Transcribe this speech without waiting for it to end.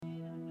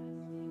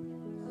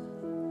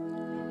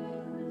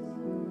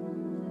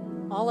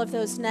All of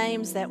those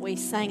names that we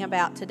sang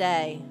about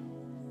today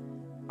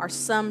are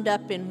summed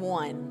up in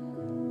one.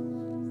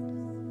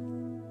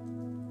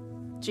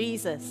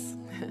 Jesus.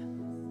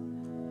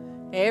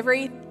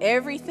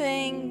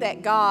 Everything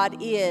that God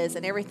is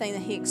and everything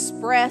that He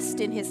expressed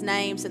in His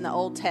names in the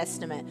Old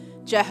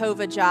Testament.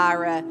 Jehovah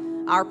Jireh,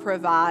 our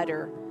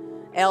provider.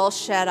 El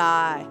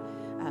Shaddai,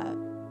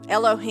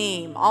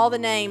 Elohim, all the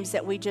names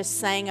that we just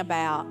sang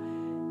about.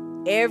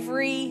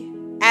 Every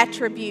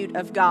attribute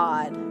of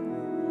God.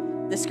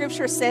 The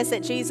scripture says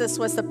that Jesus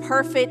was the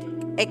perfect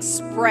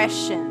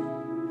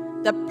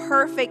expression, the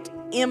perfect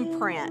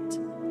imprint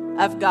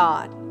of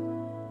God.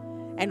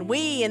 And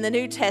we in the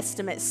New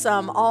Testament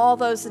sum all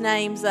those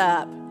names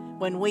up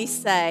when we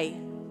say,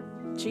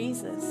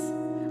 Jesus.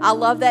 I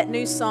love that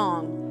new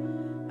song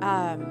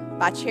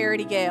by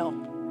Charity Gale,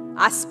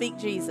 I Speak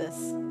Jesus.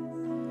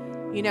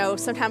 You know,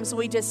 sometimes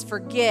we just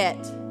forget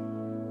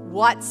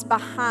what's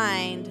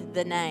behind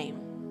the name.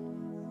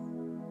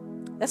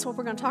 That's what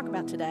we're going to talk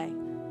about today.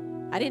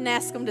 I didn't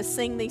ask them to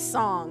sing these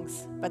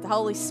songs, but the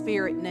Holy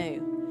Spirit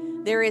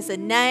knew. There is a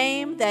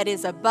name that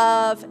is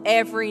above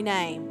every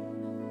name.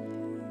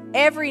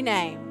 Every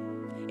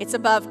name. It's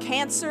above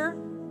cancer.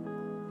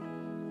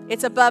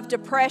 It's above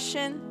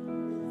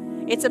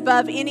depression. It's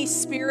above any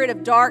spirit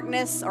of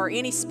darkness or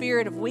any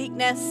spirit of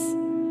weakness.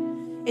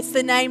 It's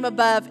the name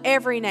above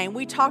every name.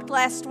 We talked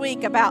last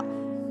week about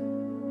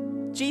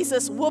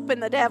Jesus whooping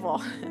the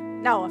devil.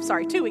 No, I'm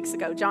sorry, 2 weeks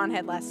ago. John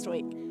had last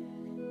week.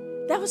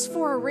 That was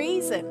for a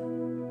reason.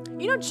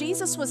 You know,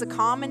 Jesus was a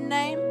common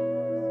name.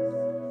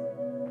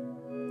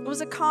 It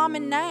was a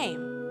common name.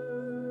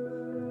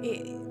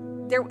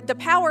 The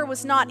power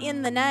was not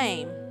in the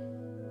name.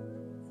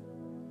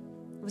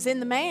 It was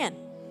in the man.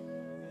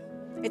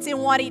 It's in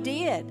what He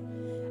did.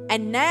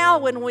 And now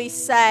when we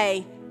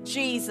say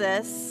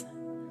Jesus,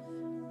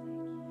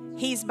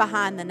 He's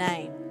behind the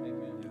name.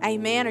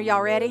 Amen. Are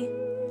y'all ready?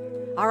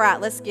 All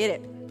right, let's get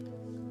it.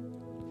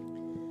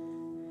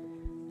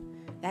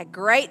 That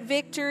great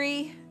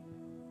victory,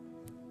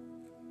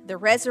 the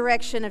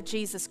resurrection of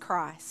Jesus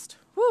Christ.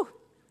 Whew.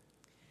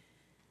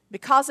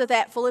 Because of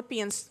that,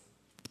 Philippians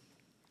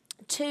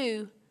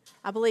 2,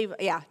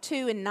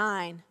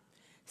 2:9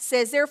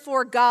 says,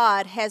 therefore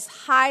God has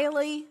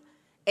highly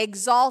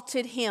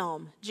exalted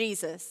Him,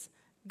 Jesus.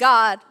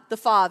 God the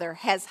Father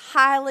has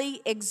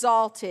highly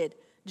exalted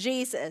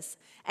Jesus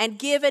and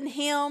given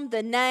Him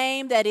the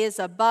name that is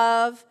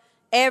above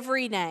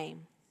every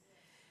name.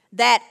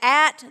 That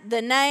at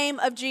the name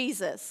of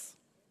Jesus,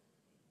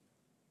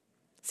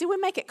 see, we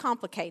make it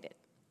complicated.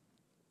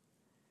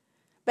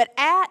 But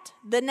at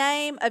the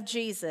name of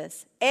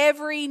Jesus,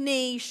 every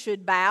knee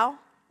should bow,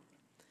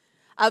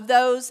 of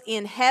those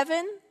in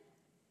heaven,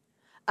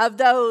 of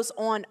those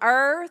on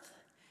earth,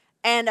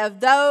 and of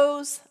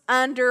those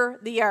under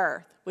the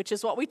earth, which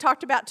is what we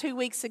talked about 2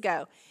 weeks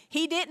ago.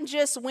 He didn't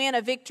just win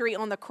a victory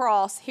on the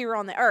cross here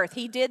on the earth.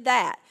 He did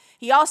that.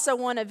 He also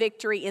won a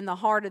victory in the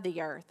heart of the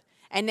earth.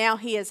 And now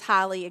He is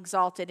highly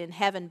exalted in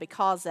heaven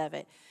because of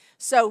it.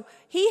 So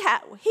He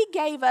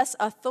gave us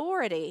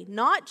authority,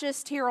 not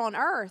just here on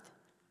earth,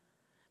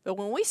 but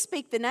when we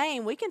speak the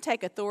name, we can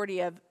take authority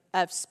of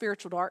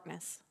spiritual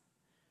darkness.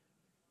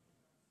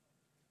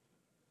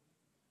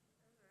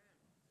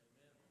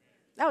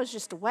 That was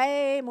just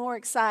way more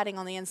exciting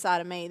on the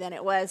inside of me than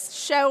it was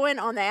showing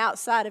on the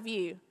outside of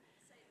you.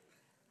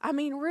 I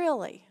mean,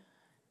 really,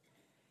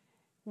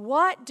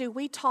 what do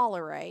we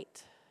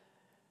tolerate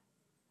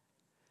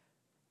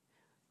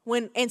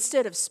when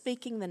instead of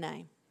speaking the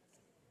name?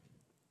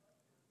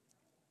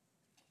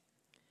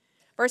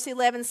 Verse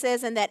 11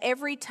 says, and that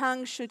every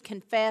tongue should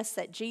confess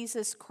that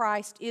Jesus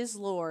Christ is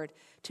Lord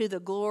to the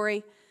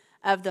glory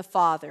of the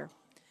Father.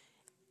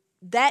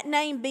 That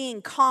name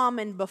being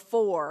common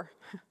before,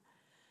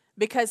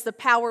 because the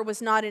power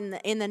was not in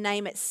the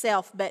name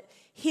itself, but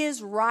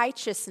His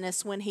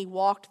righteousness when He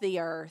walked the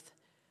earth.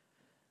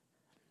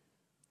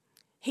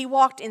 He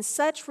walked in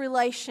such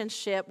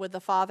relationship with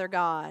the Father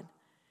God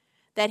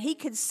that He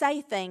could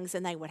say things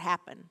and they would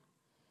happen.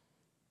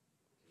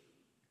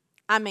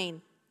 I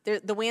mean,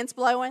 the wind's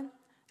blowing,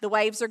 the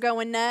waves are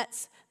going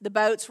nuts, the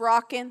boat's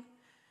rocking,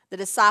 the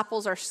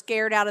disciples are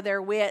scared out of their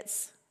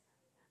wits.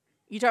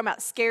 You talking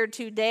about scared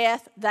to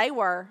death? They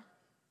were.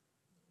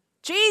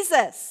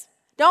 Jesus,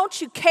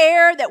 don't you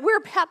care that we're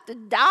about to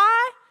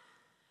die?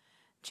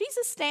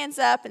 Jesus stands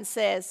up and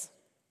says,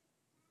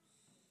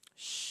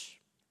 shh.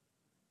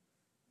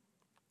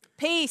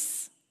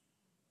 Peace.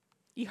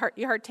 You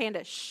heard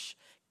Tanya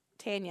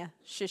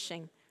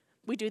shushing.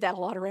 We do that a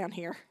lot around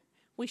here.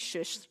 We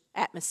shush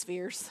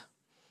atmospheres.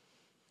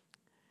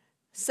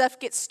 Stuff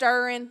gets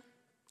stirring.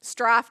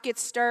 Strife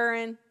gets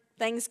stirring.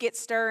 Things get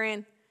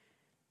stirring.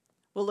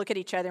 We'll look at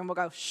each other and we'll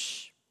go,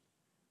 shh.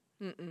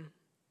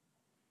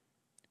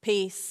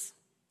 Peace.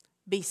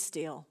 Be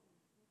still.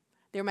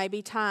 There may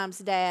be times,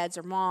 dads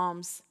or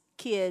moms,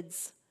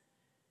 kids,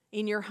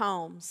 in your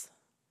homes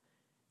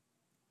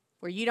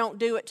where you don't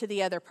do it to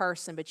the other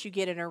person, but you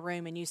get in a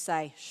room and you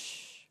say,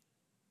 shh,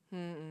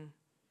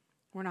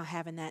 we're not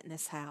having that in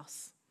this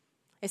house.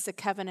 It's a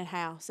covenant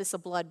house. It's a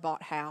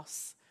blood-bought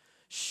house.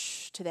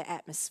 Shh, to the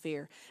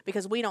atmosphere.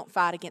 Because we don't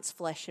fight against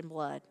flesh and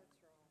blood.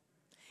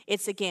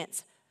 It's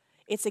against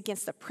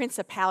the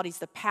principalities,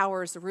 the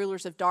powers, the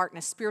rulers of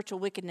darkness, spiritual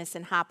wickedness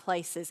in high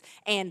places.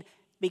 And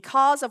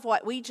because of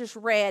what we just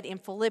read in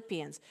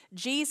Philippians,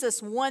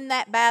 Jesus won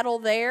that battle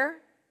there.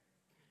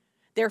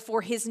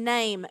 Therefore, his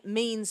name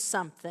means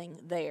something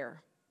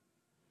there.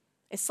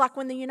 It's like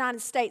when the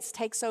United States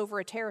takes over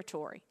a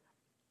territory.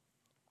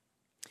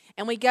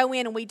 And we go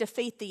in and we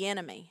defeat the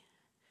enemy.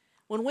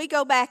 When we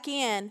go back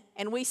in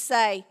and we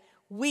say,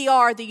 we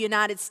are the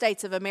United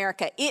States of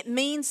America, it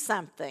means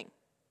something.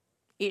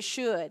 It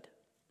should.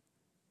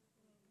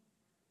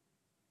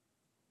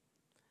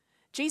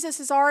 Jesus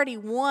has already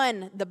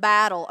won the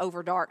battle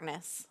over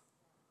darkness.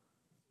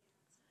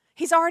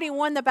 He's already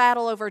won the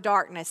battle over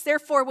darkness.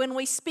 Therefore, when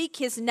we speak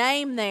his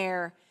name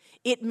there,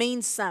 it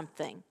means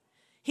something.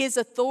 His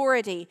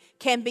authority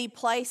can be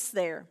placed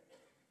there.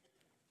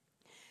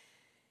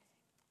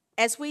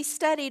 As we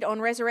studied on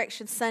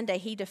Resurrection Sunday,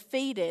 he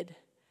defeated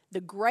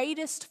the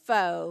greatest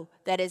foe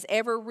that has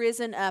ever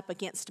risen up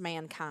against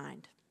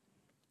mankind.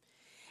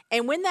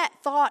 And when that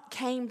thought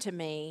came to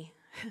me,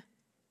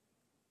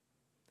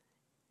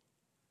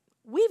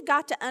 we've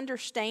got to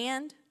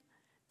understand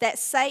that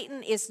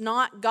Satan is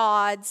not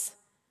God's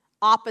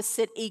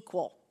opposite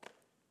equal.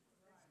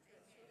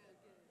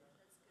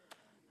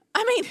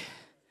 I mean,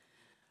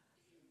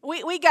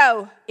 we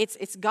go,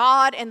 it's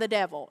God and the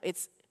devil.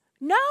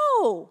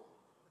 No.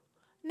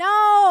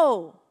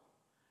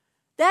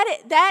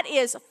 That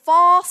is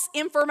false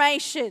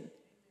information.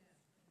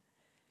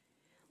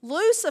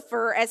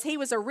 Lucifer, as he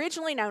was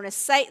originally known as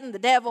Satan, the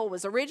devil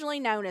was originally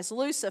known as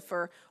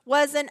Lucifer,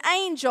 was an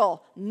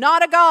angel,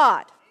 not a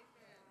God.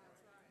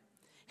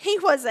 He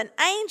was an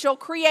angel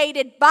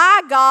created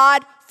by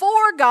God,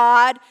 for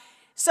God.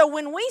 So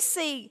when we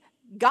see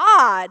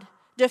God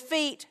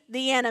defeat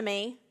the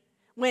enemy,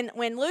 when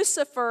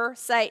Lucifer,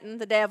 Satan,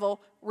 the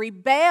devil,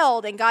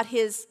 rebelled and got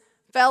his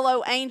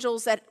fellow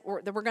angels that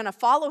were going to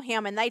follow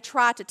him and they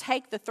tried to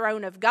take the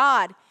throne of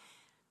God,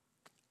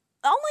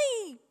 the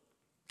only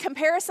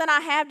comparison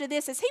I have to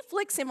this is he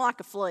flicks him like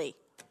a flea.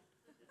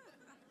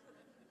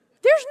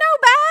 There's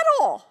no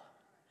battle.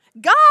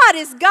 God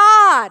is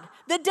God.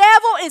 The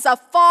devil is a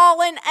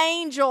fallen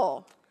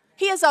angel.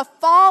 He is a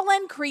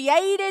fallen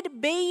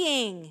created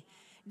being.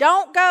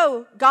 Don't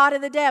go God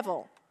and the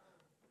devil,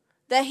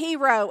 the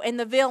hero and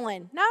the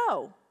villain.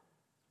 No.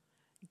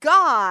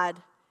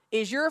 God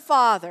is your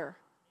Father.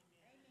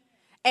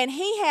 And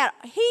he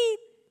didn't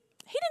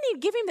even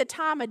give him the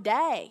time of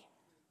day.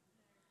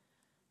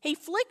 He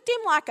flicked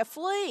him like a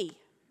flea.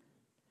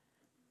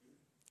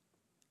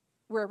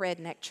 We're a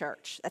redneck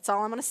church. That's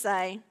all I'm going to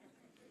say.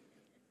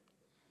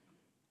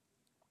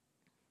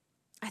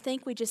 I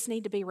think we just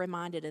need to be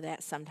reminded of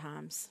that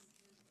sometimes.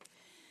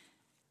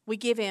 We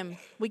give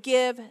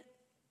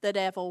the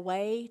devil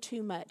way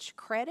too much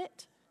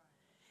credit,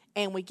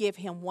 and we give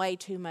him way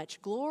too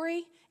much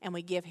glory, and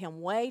we give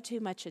him way too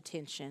much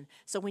attention.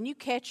 So when you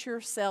catch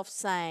yourself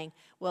saying,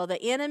 well,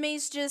 the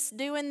enemy's just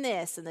doing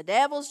this, and the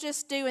devil's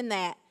just doing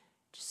that,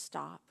 just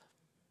stop.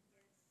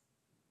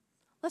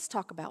 Let's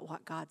talk about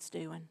what God's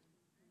doing.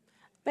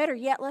 Better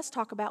yet, let's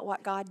talk about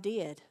what God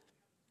did.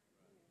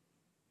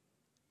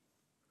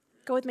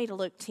 Go with me to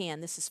Luke 10.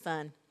 This is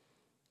fun.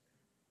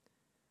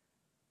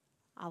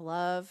 I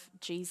love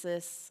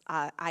Jesus.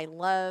 I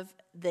love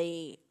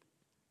the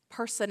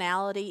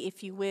personality,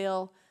 if you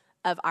will,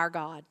 of our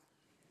God.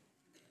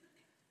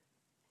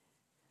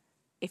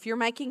 If you're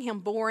making him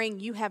boring,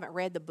 you haven't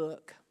read the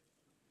book,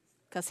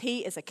 because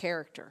he is a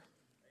character.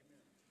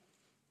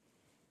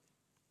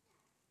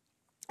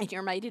 And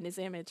you're made in his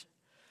image.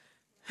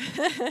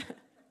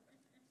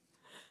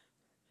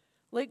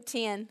 Luke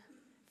 10.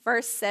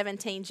 Verse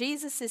 17,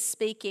 Jesus is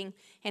speaking,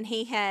 and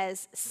he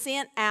has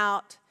sent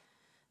out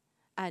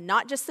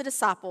not just the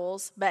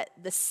disciples, but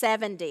the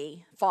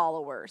 70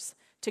 followers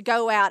to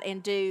go out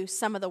and do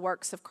some of the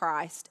works of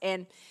Christ.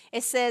 And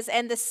it says,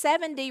 and the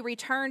 70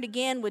 returned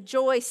again with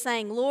joy,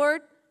 saying,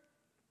 Lord,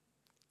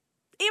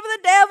 even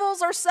the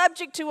devils are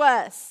subject to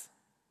us.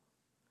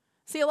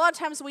 See, a lot of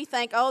times we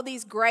think, oh,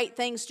 these great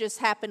things just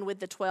happened with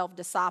the 12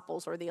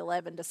 disciples or the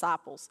 11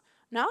 disciples.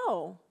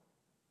 No.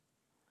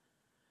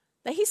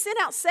 He sent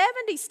out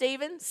 70,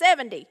 Stephen,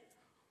 70.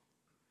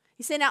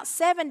 He sent out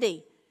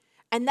 70.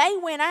 And they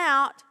went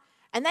out,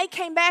 and they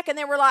came back, and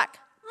they were like,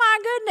 my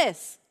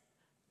goodness,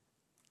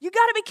 you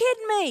got to be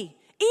kidding me.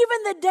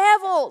 Even the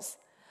devils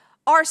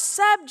are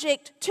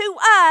subject to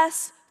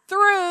us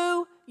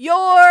through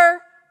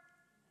your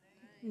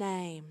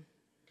name.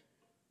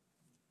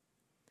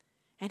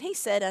 And he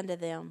said unto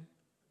them,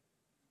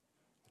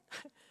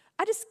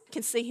 I just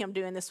can see him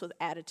doing this with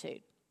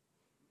attitude.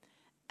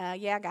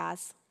 Yeah,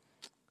 guys.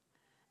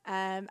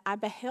 I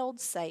beheld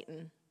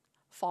Satan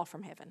fall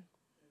from heaven.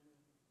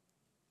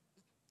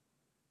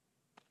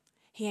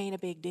 He ain't a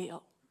big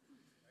deal.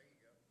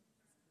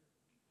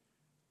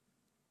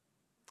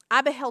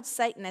 I beheld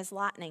Satan as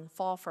lightning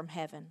fall from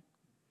heaven.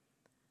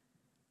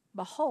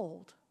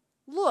 Behold,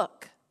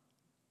 look,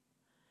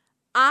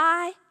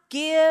 I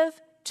give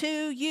to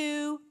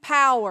you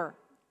power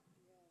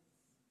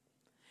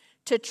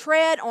to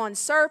tread on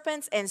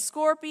serpents and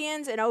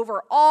scorpions and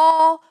over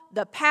all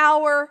the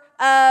power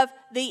of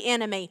the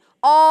enemy.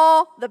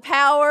 All the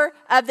power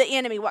of the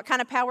enemy. What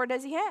kind of power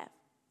does he have?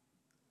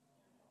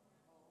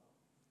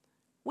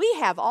 We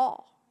have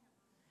all.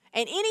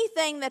 And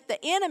anything that the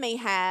enemy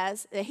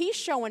has, that he's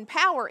showing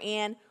power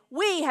in,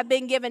 we have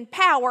been given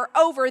power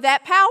over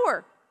that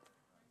power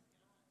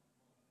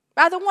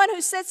by the one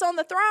who sits on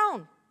the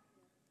throne.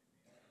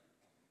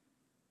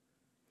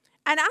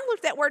 And I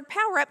looked that word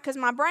power up because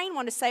my brain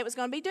wanted to say it was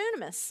going to be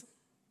dunamis.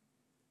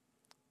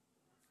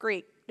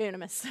 Greek,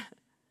 dunamis.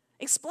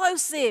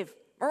 Explosive,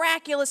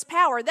 miraculous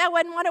power. That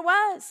wasn't what it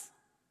was.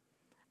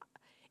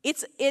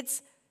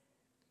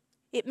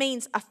 It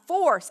means a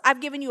force.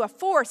 I've given you a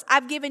force.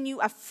 I've given you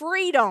a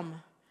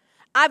freedom.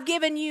 I've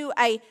given you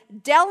a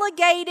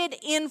delegated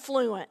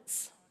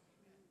influence.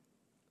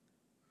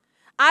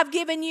 I've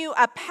given you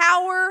a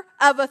power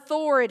of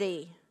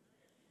authority.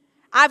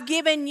 I've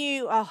given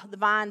you, the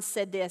Vine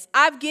said this,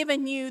 I've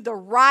given you the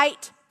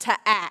right to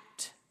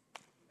act.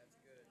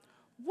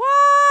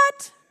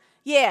 What?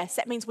 Yes,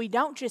 that means we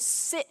don't just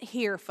sit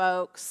here,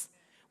 folks,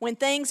 when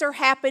things are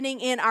happening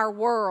in our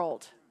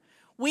world.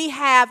 We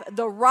have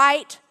the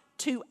right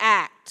to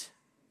act.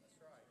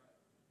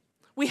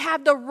 We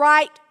have the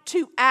right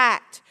to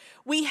act.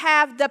 We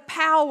have the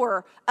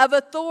power of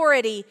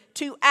authority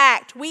to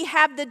act. We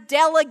have the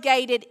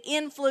delegated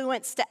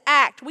influence to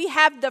act. We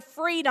have the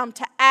freedom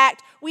to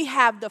act. We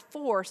have the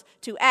force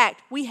to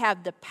act. We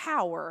have the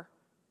power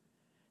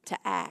to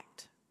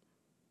act.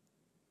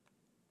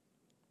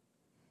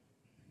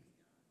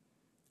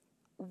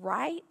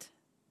 Right?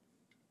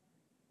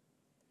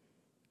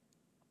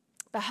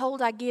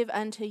 Behold, I give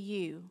unto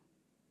you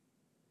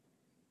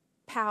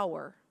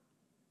power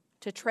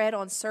to tread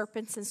on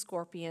serpents and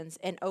scorpions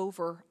and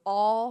over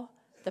all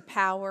the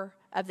power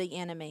of the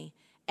enemy,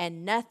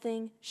 and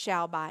nothing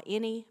shall by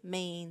any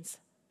means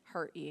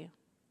hurt you.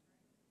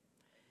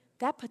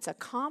 That puts a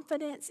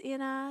confidence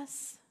in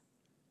us.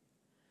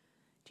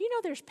 Do you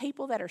know there's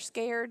people that are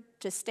scared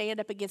to stand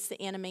up against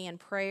the enemy in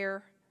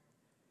prayer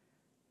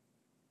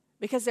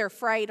because they're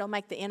afraid it'll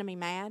make the enemy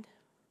mad?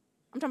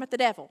 I'm talking about the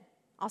devil.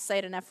 I'll say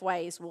it enough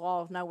ways, we'll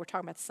all know we're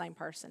talking about the same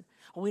person.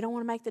 Oh, we don't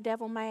want to make the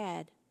devil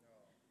mad.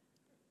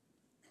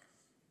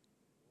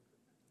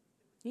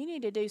 You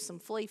need to do some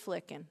flea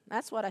flicking.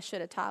 That's what I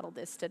should have titled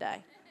this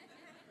today.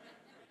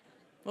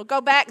 We'll go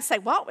back and say,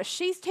 what was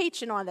she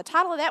teaching on? The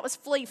title of that was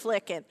flea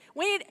flicking.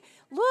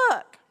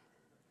 Look,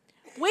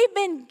 we've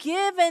been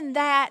given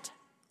that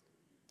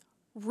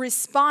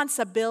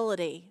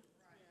responsibility.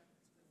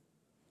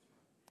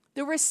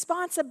 The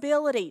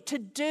responsibility to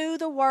do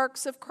the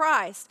works of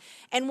Christ.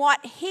 And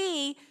what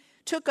he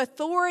took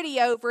authority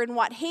over and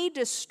what he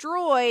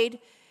destroyed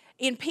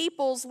in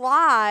people's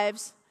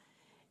lives,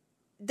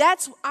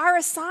 that's our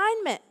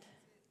assignment.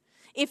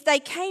 If they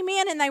came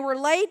in and they were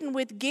laden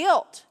with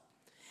guilt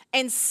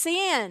and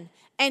sin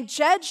and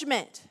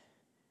judgment,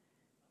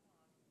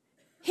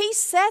 he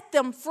set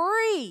them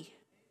free.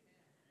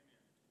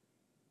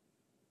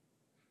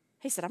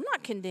 He said, I'm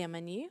not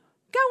condemning you.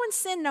 Go and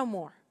sin no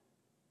more.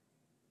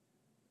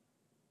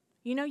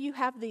 You know you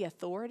have the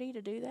authority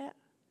to do that?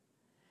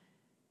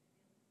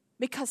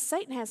 Because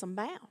Satan has them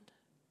bound.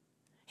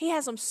 He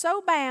has them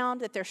so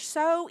bound that they're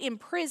so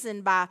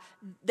imprisoned by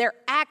their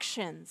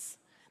actions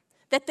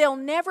that they'll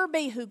never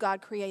be who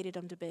God created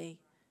them to be.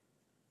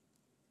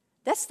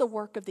 That's the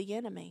work of the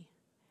enemy.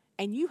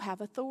 And you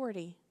have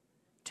authority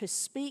to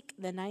speak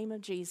the name of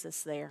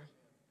Jesus there.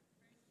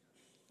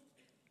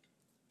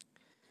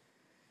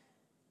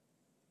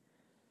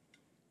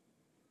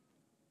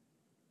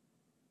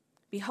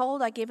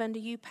 Behold, I give unto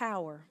you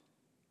power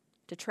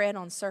to tread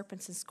on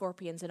serpents and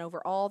scorpions, and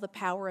over all the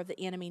power of the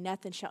enemy,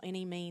 nothing shall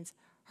any means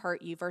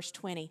hurt you. Verse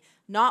 20,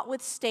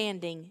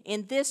 notwithstanding,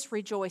 in this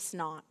rejoice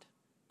not,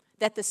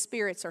 that the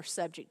spirits are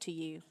subject to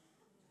you.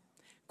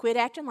 Quit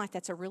acting like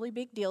that's a really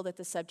big deal that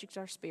the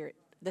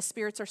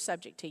spirits are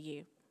subject to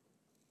you.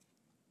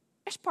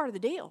 That's part of the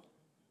deal.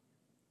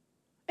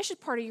 That's just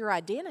part of your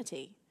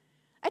identity.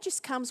 That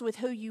just comes with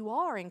who you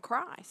are in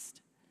Christ.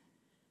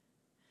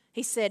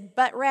 He said,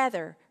 but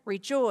rather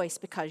rejoice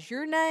because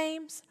your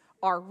names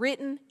are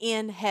written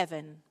in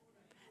heaven.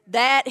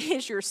 That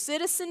is your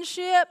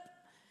citizenship.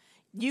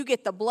 You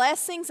get the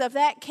blessings of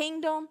that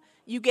kingdom.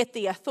 You get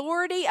the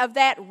authority of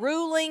that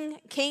ruling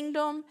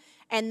kingdom.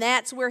 And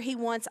that's where he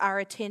wants our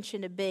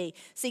attention to be.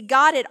 See,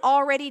 God had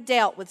already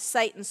dealt with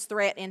Satan's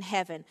threat in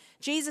heaven.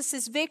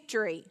 Jesus'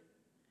 victory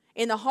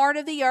in the heart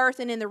of the earth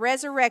and in the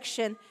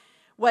resurrection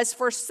was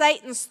for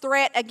Satan's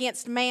threat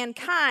against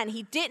mankind.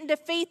 He didn't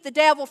defeat the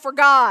devil for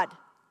God.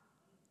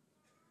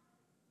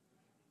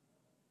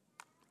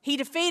 He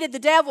defeated the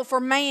devil for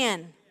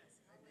man.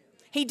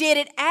 He did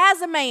it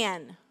as a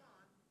man.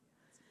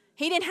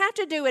 He didn't have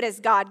to do it as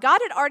God. God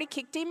had already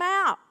kicked him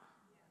out.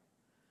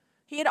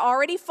 He had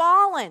already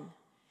fallen.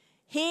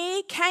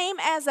 He came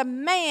as a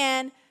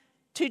man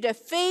to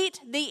defeat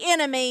the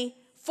enemy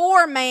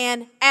for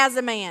man as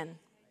a man.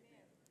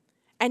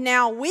 And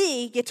now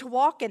we get to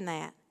walk in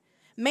that.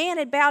 Man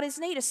had bowed his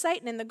knee to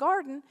Satan in the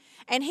garden,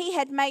 and he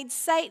had made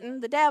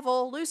Satan, the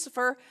devil,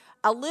 Lucifer,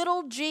 a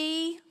little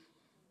g,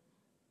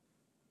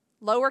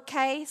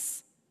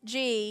 lowercase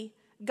g,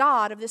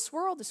 God of this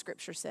world, the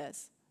scripture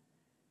says.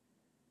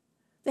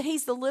 That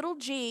he's the little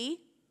g,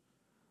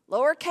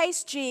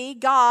 lowercase g,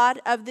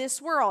 God of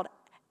this world.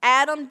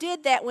 Adam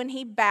did that when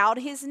he bowed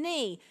his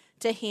knee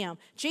to him.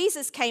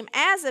 Jesus came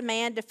as a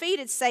man,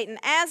 defeated Satan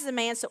as a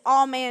man, so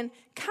all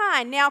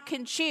mankind now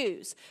can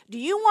choose. Do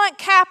you want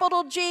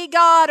capital G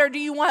God or do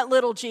you want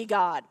little g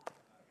God?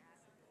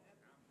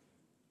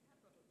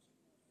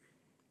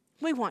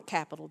 We want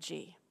capital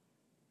G.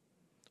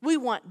 We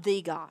want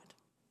the God.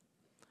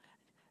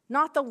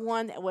 Not the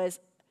one that was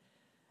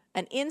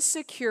an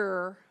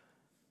insecure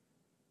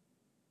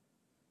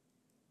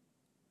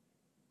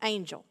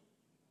angel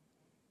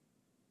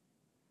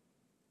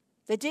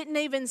that didn't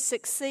even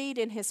succeed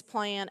in his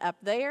plan up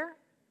there,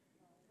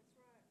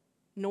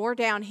 nor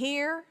down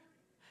here,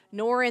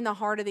 nor in the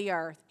heart of the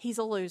earth. He's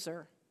a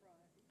loser.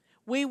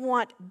 We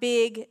want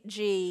big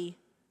G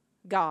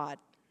God.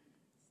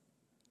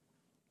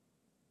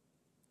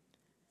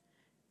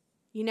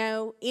 You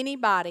know,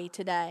 anybody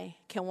today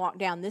can walk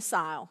down this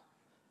aisle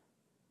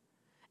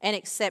and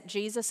accept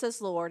Jesus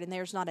as Lord, and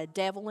there's not a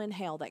devil in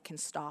hell that can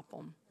stop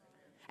them.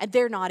 And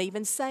they're not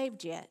even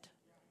saved yet.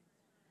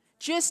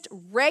 Just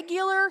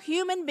regular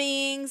human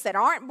beings that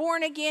aren't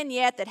born again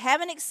yet, that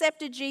haven't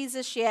accepted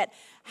Jesus yet,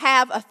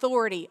 have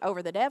authority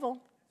over the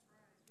devil.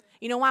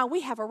 You know why?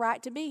 We have a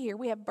right to be here.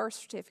 We have a birth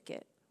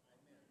certificate.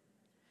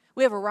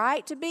 We have a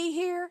right to be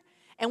here,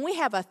 and we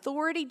have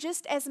authority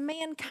just as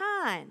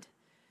mankind.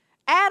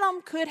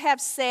 Adam could have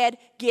said,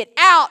 "Get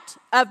out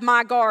of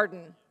my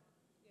garden."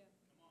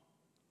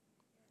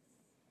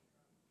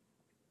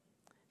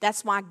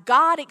 That's why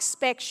God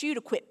expects you to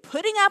quit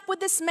putting up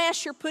with this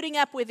mess you're putting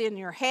up with in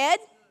your head.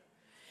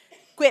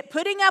 Quit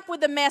putting up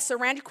with the mess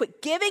around you.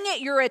 Quit giving it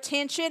your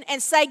attention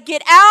and say,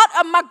 "Get out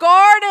of my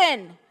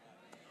garden.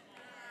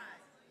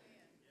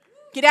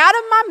 Get out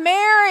of my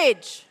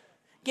marriage.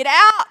 Get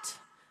out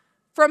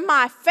from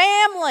my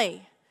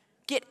family.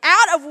 Get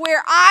out of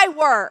where I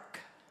work.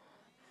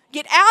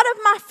 Get out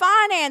of my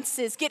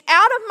finances. Get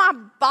out of my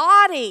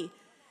body.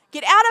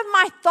 Get out of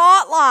my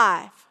thought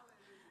life."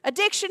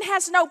 Addiction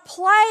has no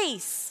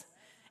place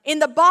in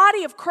the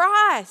body of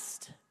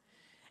Christ.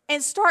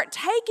 And start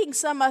taking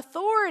some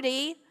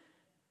authority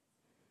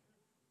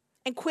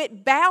and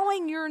quit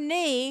bowing your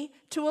knee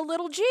to a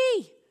little g.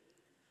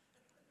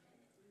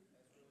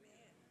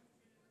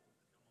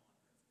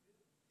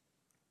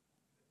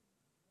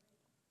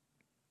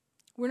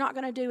 We're not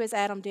going to do as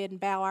Adam did and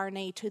bow our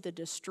knee to the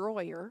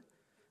destroyer,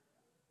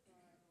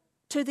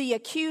 to the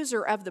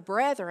accuser of the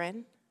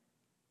brethren.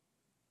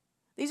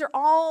 These are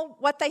all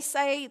what they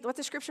say, what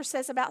the scripture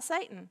says about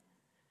Satan.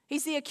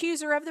 He's the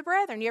accuser of the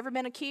brethren. You ever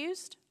been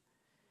accused?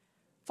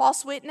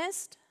 False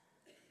witnessed?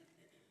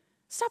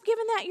 Stop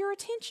giving that your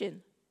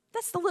attention.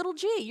 That's the little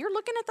g. You're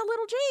looking at the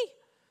little g.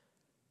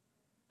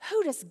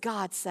 Who does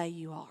God say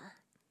you are?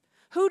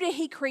 Who did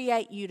He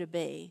create you to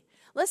be?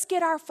 Let's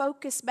get our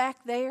focus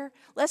back there.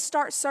 Let's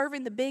start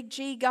serving the big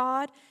G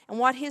God and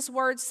what His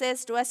word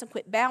says to us, and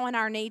quit bowing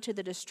our knee to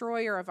the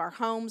destroyer of our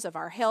homes, of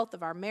our health,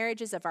 of our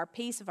marriages, of our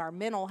peace, of our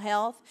mental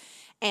health,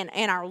 and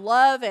our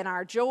love and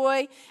our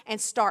joy,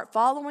 and start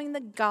following the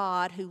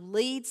God who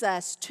leads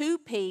us to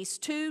peace,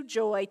 to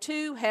joy,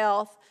 to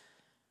health.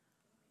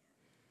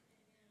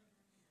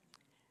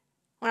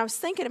 When I was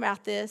thinking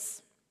about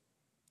this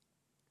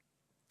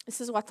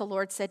is what the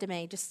Lord said to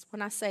me. Just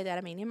when I say that,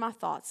 I mean in my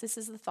thoughts. This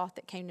is the thought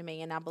that came to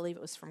me, and I believe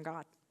it was from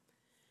God.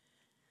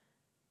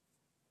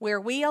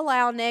 Where we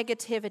allow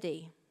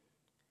negativity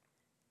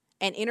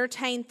and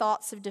entertain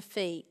thoughts of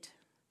defeat,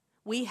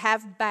 we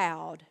have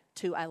bowed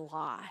to a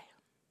lie.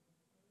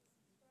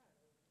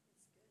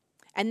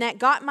 And that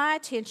got my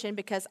attention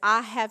because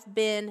I have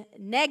been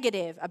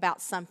negative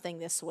about something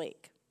this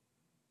week.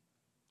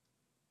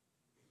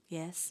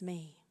 Yes,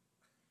 me.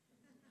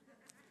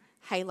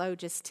 Halo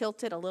just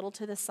tilted a little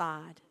to the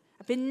side.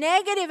 I've been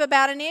negative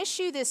about an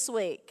issue this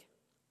week.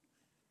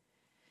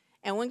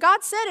 And when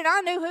God said it,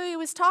 I knew who He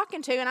was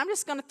talking to, and I'm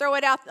just going to throw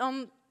it out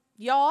on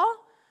y'all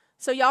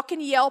so y'all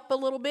can yelp a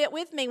little bit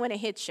with me when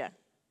it hits you.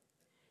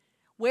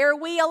 Where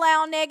we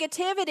allow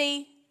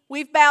negativity,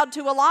 we've bowed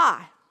to a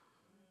lie.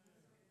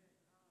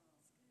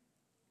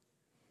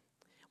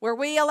 Where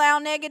we allow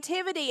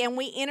negativity and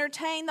we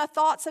entertain the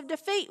thoughts of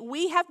defeat,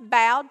 we have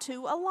bowed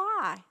to a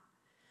lie.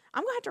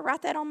 I'm going to have to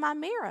write that on my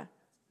mirror.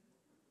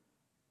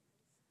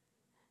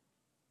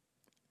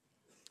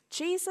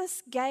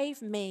 Jesus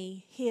gave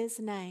me His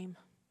name.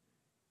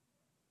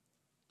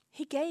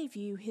 He gave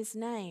you His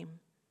name.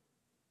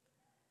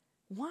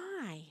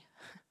 Why?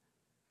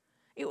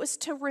 It was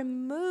to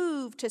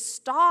remove, to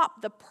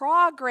stop the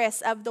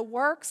progress of the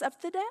works of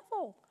the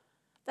devil.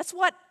 That's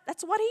what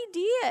He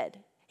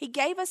did. He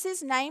gave us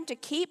His name to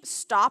keep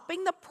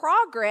stopping the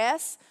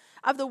progress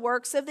of the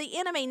works of the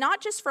enemy, not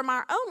just from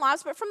our own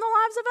lives, but from the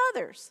lives of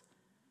others.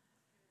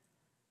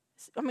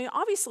 I mean,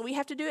 obviously we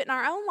have to do it in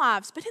our own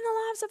lives, but in the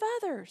lives of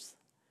others.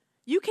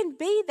 You can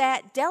be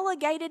that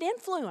delegated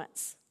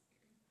influence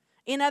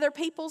in other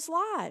people's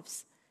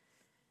lives.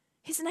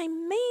 His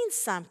name means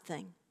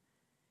something.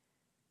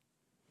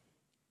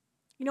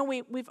 You know,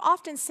 we've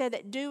often said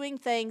that doing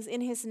things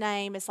in His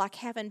name is like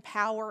having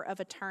power of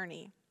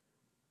attorney.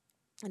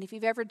 And if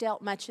you've ever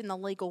dealt much in the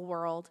legal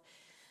world,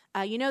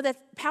 you know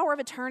that power of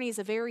attorney is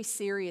a very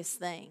serious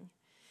thing.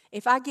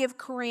 If I give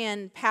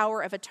Corinne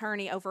power of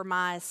attorney over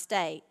my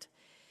estate,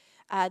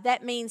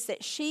 that means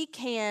that she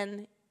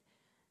can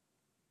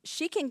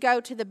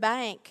go to the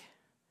bank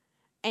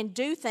and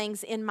do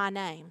things in my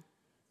name.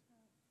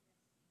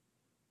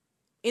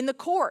 In the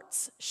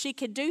courts, she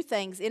could do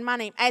things in my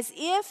name as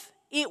if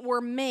it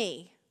were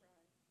me.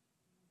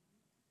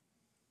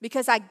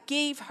 Because I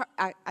gave her,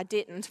 I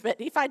didn't, but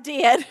if I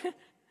did,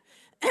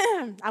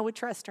 I would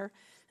trust her.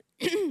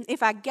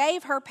 If I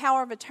gave her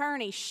power of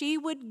attorney, she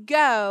would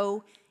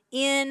go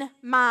in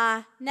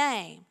my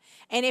name.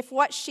 And if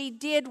what she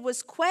did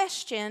was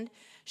questioned,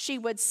 she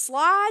would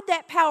slide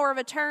that power of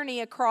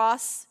attorney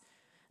across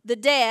the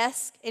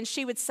desk and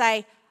she would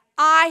say,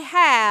 I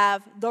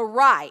have the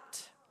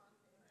right.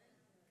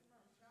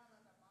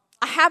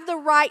 I have the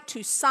right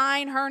to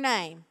sign her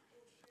name.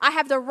 I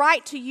have the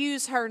right to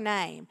use her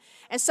name.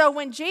 And so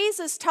when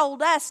Jesus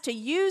told us to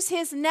use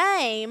His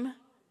name,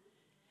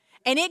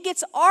 and it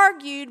gets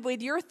argued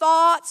with your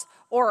thoughts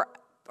or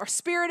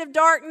spirit of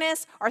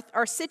darkness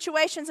or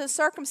situations and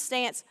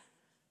circumstance,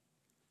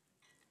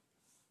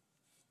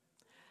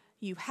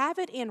 you have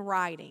it in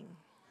writing,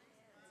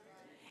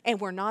 and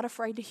we're not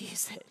afraid to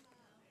use it.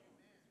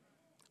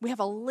 We have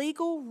a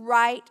legal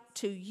right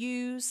to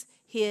use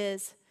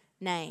His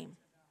name.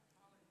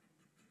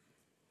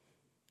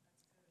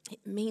 It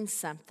means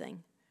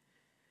something.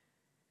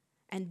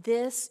 And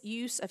this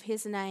use of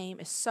His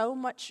name is so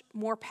much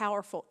more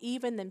powerful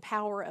even than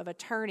power of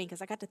attorney,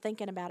 because I got to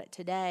thinking about it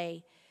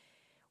today.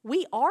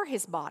 We are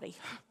His body.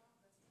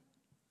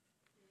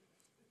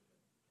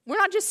 We're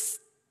not just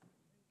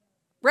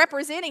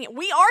representing it.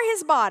 We are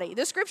His body.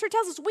 The Scripture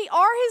tells us we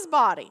are His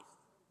body.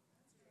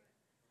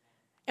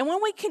 And when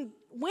we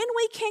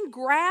can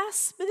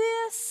grasp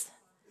this,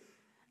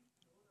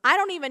 I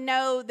don't even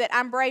know that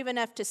I'm brave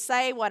enough to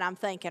say what I'm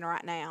thinking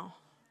right now.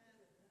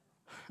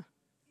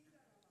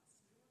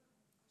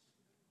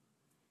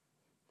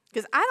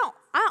 Because I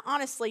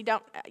honestly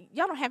don't,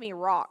 y'all don't have any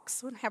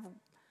rocks. We don't have.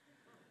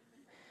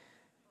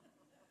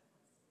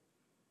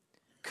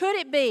 Could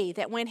it be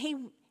that when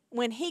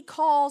he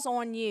calls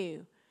on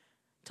you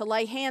to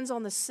lay hands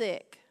on the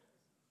sick,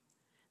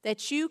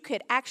 that you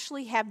could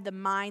actually have the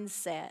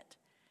mindset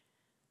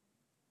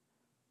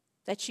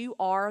that you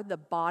are the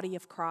body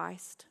of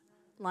Christ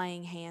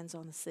laying hands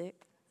on the sick?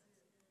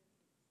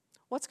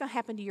 What's going to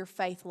happen to your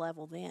faith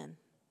level then?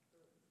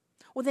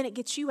 Well, then it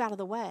gets you out of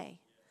the way.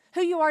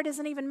 Who you are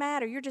doesn't even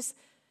matter. You're just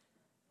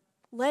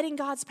letting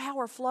God's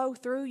power flow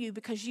through you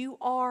because you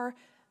are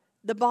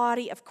the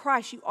body of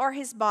Christ. You are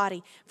His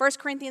body. 1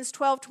 Corinthians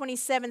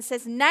 12:27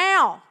 says,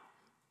 now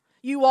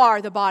you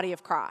are the body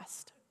of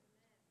Christ.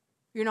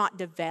 You're not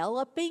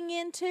developing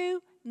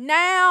into.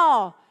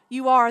 Now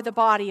you are the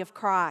body of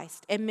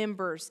Christ and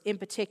members in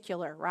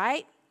particular,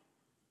 right?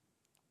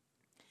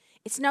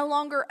 It's no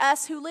longer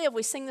us who live.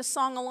 We sing this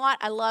song a lot.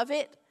 I love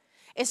it.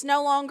 It's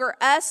no longer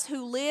us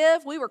who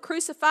live. We were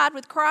crucified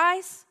with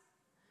Christ.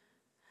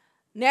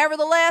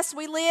 Nevertheless,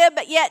 we live,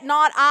 but yet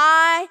not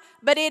I,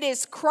 but it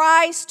is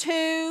Christ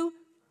who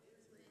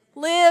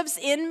lives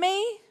in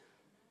me.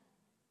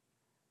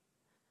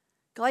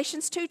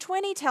 Galatians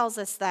 2:20 tells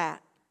us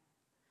that.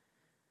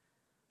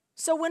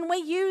 So when we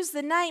use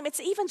the name,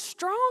 it's even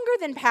stronger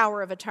than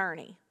power of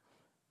attorney.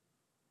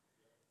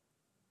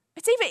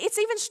 It's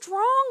even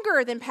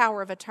stronger than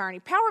power of attorney.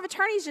 Power of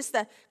attorney is just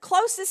the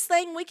closest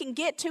thing we can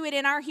get to it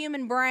in our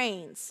human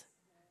brains.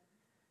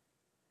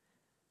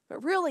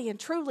 But really and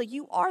truly,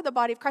 you are the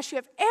body of Christ. You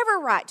have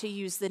every right to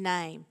use the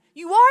name.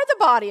 You are the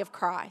body of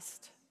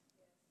Christ.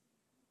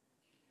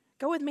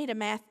 Go with me to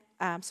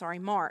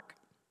Mark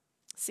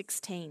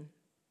 16.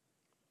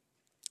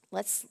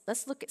 Let's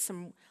look at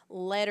some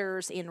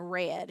letters in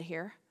red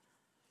here,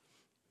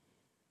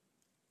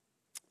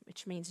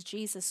 which means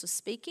Jesus was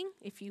speaking,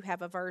 if you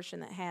have a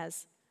version that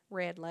has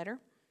red letter.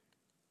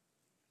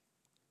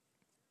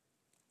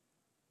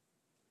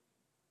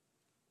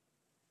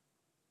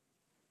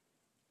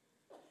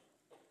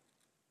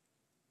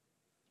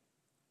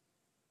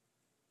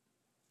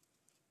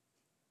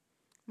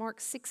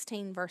 Mark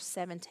 16, verse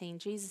 17,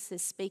 Jesus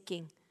is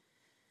speaking.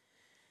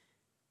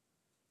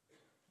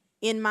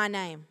 In my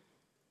name.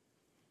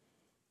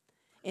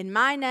 In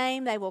my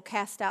name they will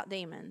cast out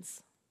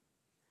demons.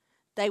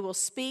 They will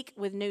speak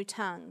with new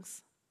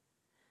tongues.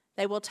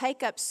 They will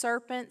take up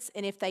serpents,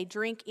 and if they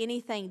drink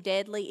anything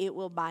deadly, it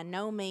will by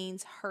no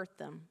means hurt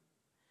them.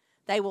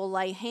 They will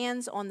lay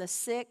hands on the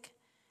sick,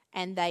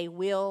 and they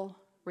will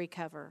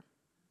recover.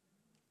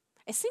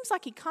 It seems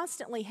like he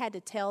constantly had to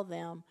tell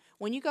them,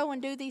 when you go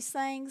and do these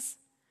things,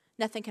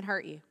 nothing can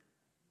hurt you.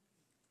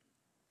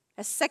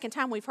 That's the second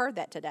time we've heard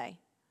that today.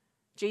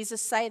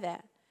 Jesus say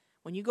that.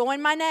 When you go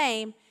in my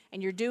name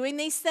and you're doing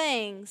these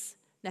things,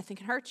 nothing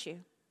can hurt you.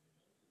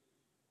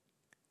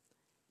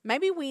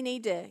 Maybe we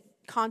need to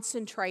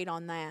concentrate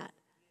on that.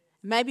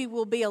 Maybe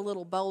we'll be a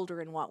little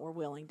bolder in what we're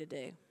willing to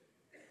do.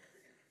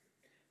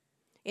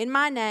 In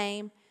my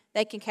name,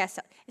 they can cast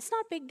out. It's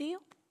not a big deal.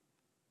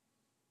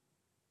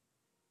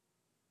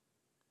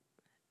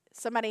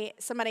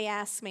 Somebody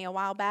asked me a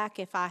while back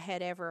if I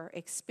had ever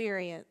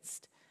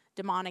experienced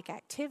demonic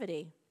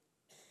activity.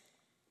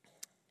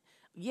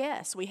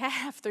 Yes, we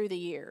have through the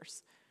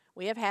years.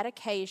 We have had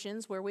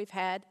occasions where we've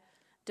had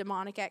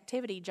demonic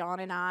activity.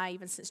 John and I,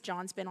 even since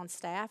John's been on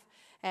staff,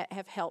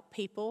 have helped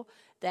people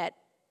that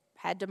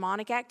had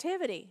demonic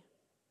activity.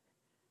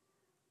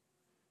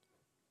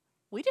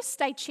 We just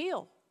stay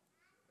chill.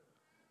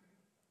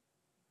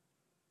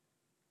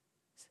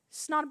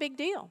 It's not a big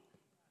deal.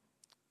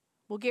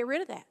 We'll get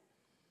rid of that.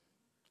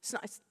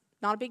 It's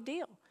not a big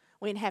deal.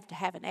 We didn't have to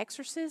have an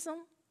exorcism.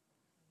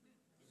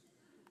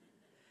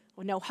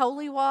 No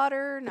holy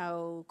water,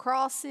 no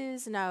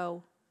crosses,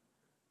 no.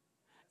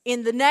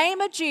 In the name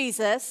of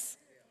Jesus.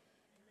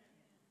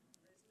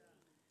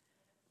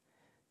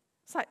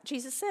 It's like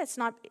Jesus said, it's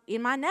not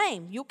in my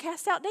name. You'll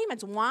cast out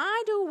demons.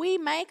 Why do we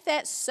make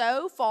that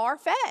so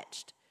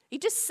far-fetched? He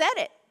just said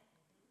it.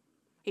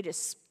 He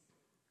just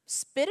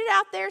spit it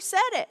out there, said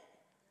it.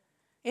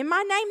 In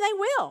my name they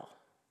will.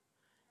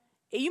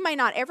 You may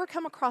not ever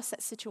come across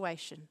that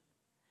situation,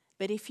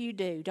 but if you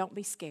do, don't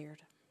be scared.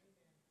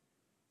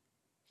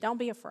 Don't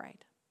be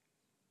afraid.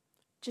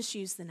 Just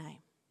use the name.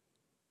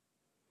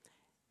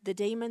 The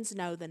demons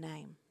know the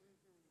name,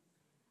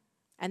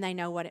 and they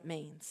know what it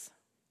means.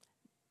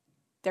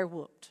 They're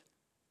whooped.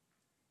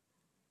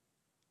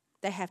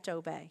 They have to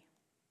obey.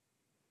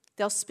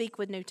 They'll speak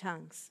with new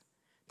tongues.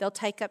 They'll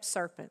take up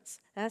serpents.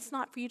 Now, that's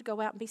not for you to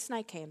go out and be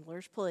snake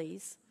handlers,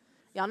 please.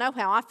 Y'all know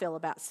how I feel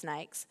about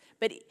snakes.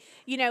 But,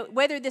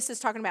 whether this is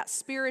talking about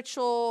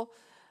spiritual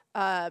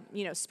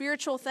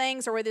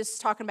things or whether this is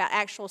talking about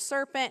actual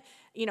serpent,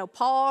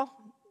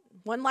 Paul,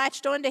 one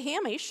latched onto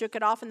him. He shook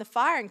it off in the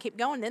fire and kept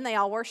going. Then they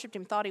all worshipped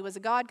him, thought he was a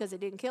god because it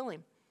didn't kill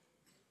him.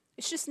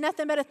 It's just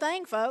nothing but a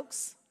thing,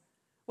 folks.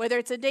 Whether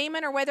it's a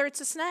demon or whether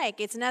it's a snake,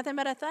 it's nothing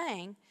but a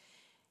thing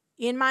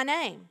in my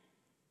name.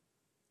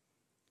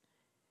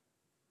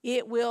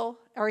 It will,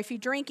 or if you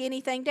drink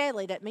anything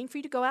deadly, that doesn't mean for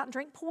you to go out and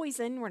drink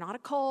poison. We're not a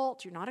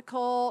cult. You're not a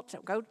cult.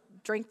 Don't go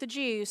drink the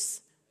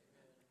juice.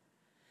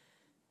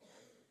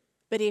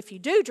 But if you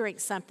do drink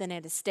something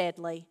that is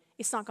deadly,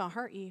 it's not going to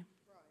hurt you.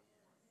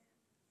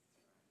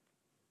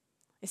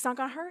 It's not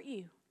going to hurt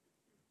you.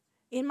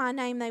 In my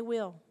name they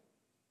will.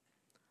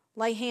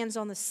 Lay hands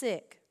on the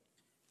sick,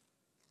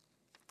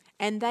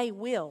 and they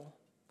will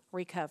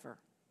recover.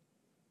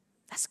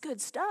 That's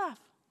good stuff.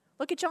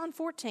 Look at John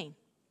 14.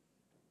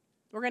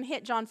 We're going to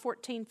hit John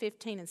 14,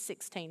 15, and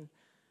 16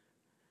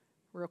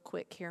 real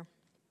quick here,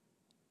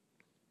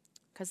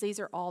 because these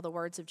are all the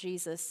words of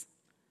Jesus.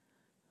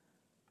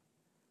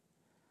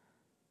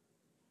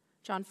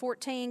 John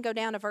 14, go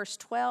down to verse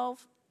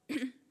 12.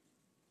 I'm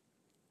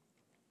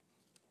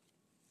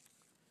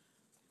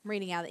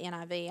reading out of the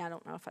NIV. I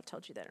don't know if I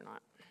told you that or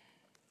not.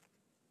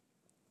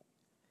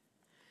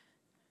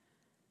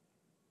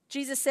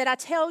 Jesus said, I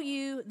tell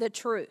you the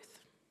truth.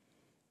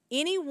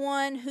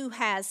 Anyone who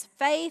has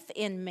faith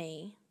in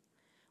me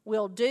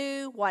will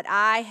do what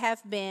I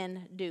have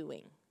been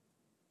doing.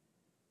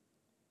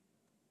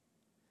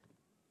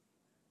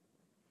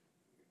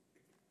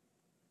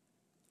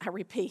 I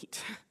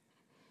repeat.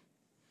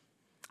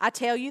 I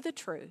tell you the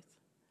truth.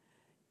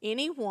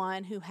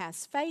 Anyone who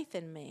has faith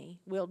in me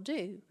will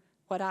do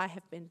what I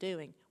have been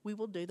doing. We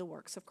will do the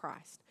works of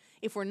Christ.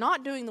 If we're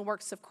not doing the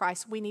works of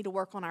Christ, we need to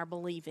work on our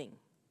believing.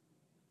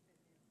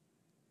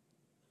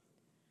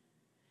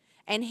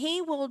 And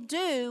he will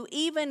do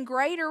even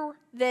greater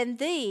than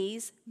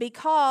these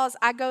because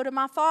I go to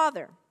my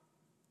Father.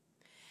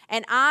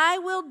 And I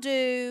will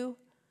do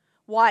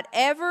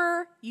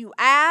whatever you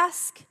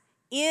ask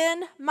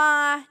in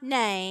my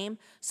name,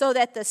 so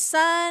that the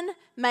Son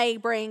may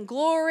bring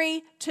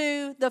glory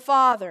to the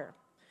Father.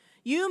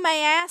 You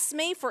may ask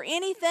me for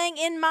anything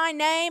in my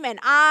name, and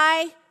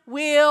I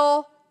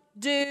will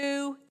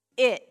do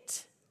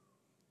it.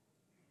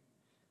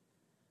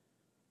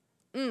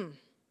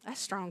 That's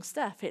strong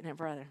stuff, isn't it,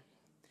 brother?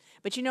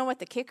 But you know what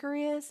the kicker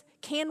is?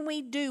 Can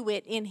we do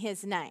it in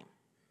his name?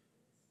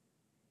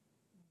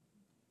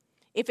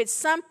 If it's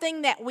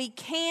something that we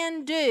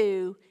can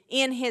do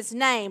in his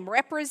name,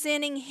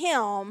 representing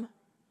him,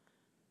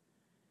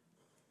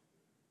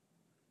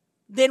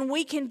 then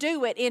we can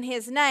do it in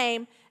his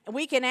name, and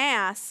we can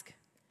ask,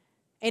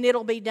 and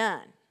it'll be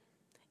done.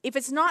 If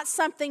it's not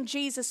something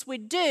Jesus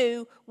would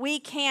do, we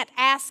can't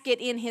ask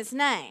it in his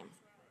name.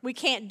 We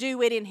can't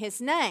do it in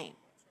his name.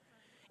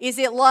 Is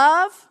it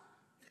love?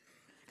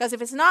 Because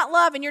if it's not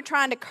love and you're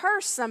trying to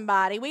curse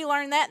somebody, we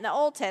learned that in the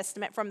Old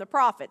Testament from the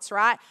prophets,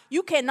 right?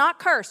 You cannot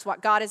curse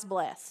what God has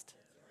blessed.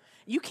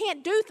 You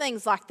can't do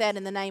things like that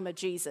in the name of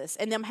Jesus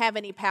and them have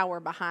any power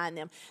behind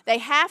them. They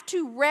have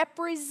to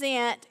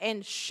represent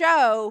and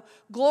show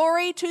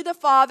glory to the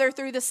Father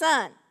through the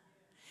Son.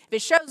 If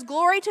it shows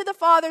glory to the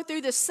Father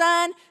through the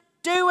Son,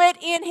 do it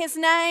in His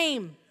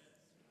name.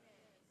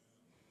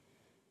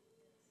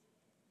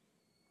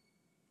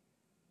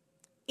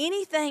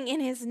 Anything in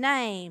His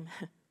name,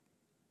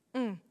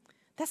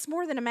 that's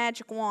more than a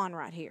magic wand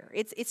right here.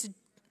 It's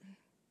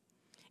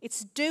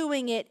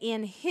doing it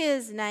in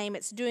His name.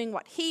 It's doing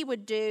what He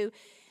would do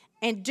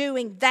and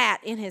doing that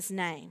in His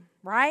name,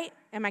 right?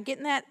 Am I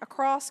getting that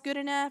across good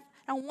enough?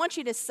 I don't want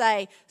you to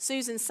say,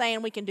 Susan's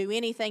saying we can do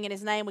anything in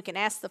His name. We can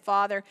ask the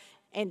Father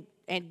and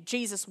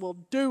Jesus will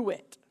do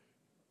it.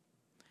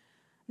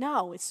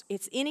 No,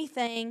 it's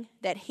anything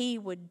that He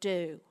would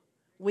do,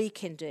 we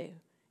can do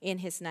in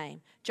His name.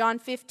 John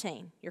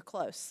 15, you're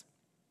close.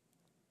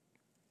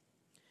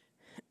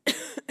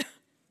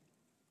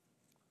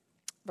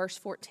 Verse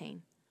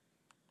 14.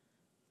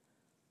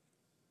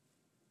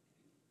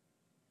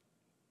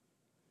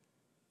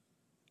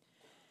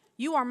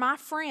 You are my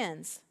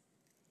friends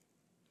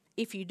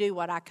if you do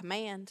what I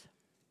command.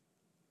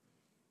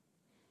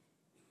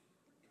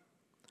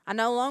 I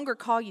no longer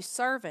call you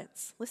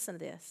servants. Listen to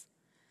this.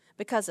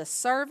 Because a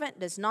servant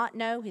does not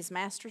know his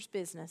master's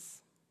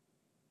business.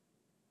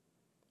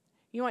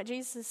 You know what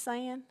Jesus is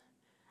saying?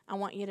 I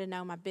want you to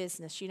know my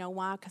business. You know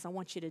why? Because I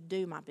want you to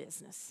do my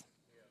business.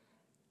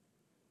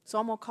 So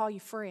I'm going to call you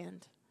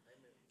friend.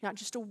 Not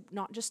just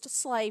a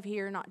slave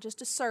here, not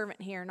just a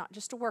servant here, not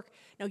just a worker.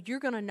 No, you're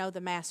going to know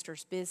the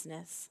master's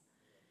business.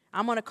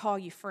 I'm going to call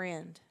you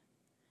friend.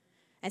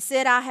 And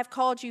said, I have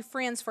called you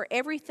friends, for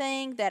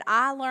everything that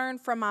I learned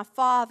from my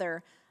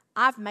Father,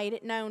 I've made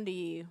it known to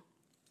you.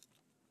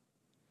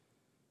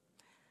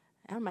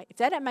 If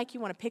that doesn't make you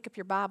want to pick up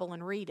your Bible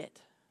and read it.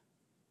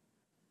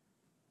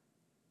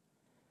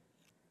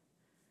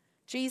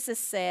 Jesus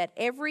said,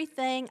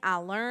 everything I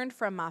learned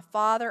from my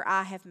Father,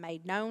 I have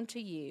made known to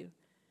you.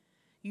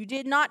 You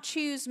did not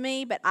choose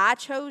me, but I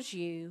chose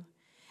you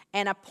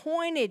and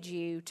appointed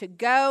you to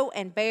go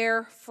and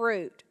bear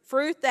fruit,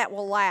 fruit that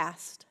will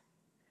last.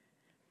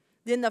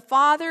 Then the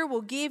Father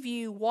will give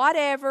you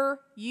whatever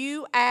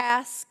you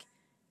ask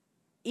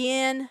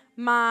in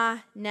my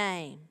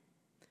name.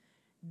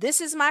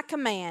 This is my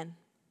command,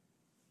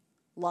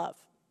 love.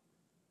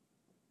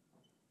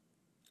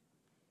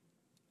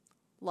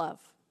 Love.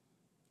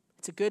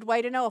 It's a good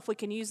way to know if we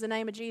can use the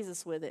name of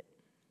Jesus with it.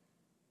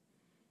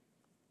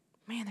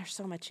 Man, there's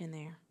so much in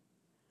there.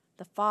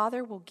 The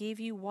Father will give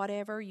you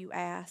whatever you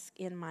ask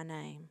in my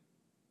name.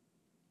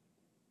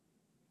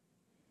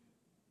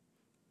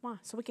 Why?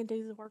 So we can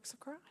do the works of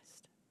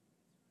Christ.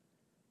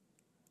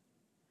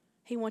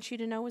 He wants you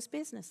to know His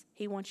business.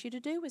 He wants you to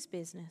do His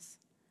business.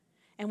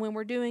 And when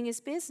we're doing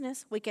His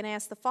business, we can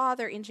ask the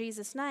Father in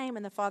Jesus' name,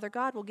 and the Father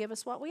God will give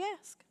us what we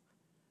ask.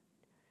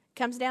 It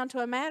comes down to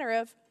a matter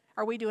of,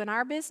 are we doing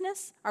our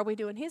business? Are we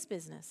doing His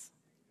business?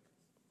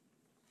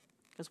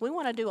 Because we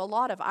want to do a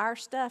lot of our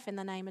stuff in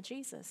the name of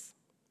Jesus.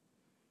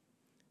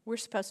 We're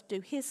supposed to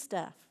do His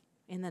stuff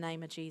in the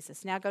name of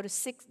Jesus. Now go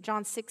to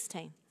John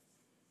 16.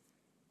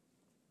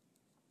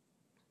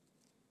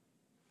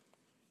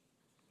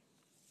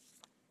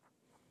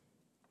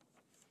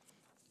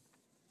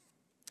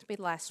 It'll be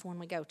the last one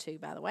we go to,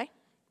 by the way.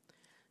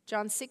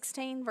 John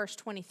 16, verse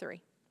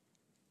 23.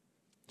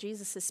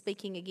 Jesus is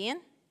speaking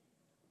again.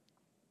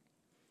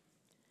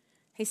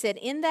 He said,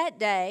 in that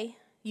day,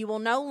 you will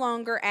no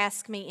longer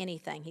ask me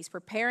anything. He's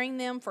preparing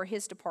them for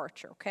His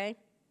departure, okay?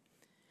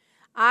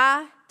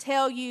 I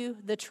tell you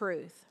the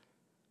truth.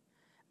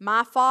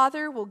 My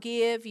Father will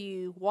give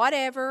you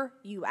whatever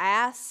you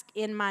ask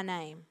in my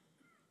name.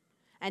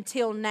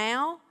 Until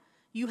now,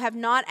 you have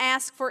not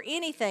asked for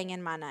anything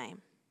in my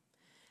name.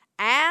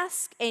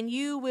 Ask and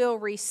you will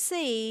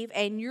receive,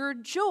 and your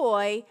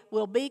joy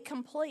will be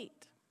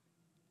complete.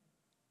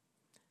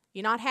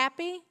 You're not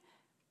happy?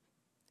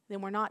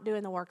 Then we're not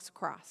doing the works of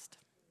Christ.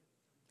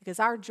 Because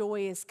our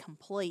joy is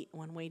complete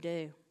when we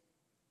do.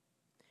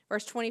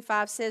 Verse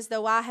 25 says,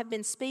 though I have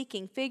been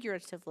speaking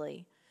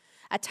figuratively,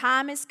 a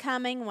time is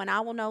coming when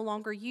I will no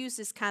longer use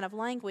this kind of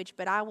language,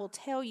 but I will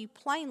tell you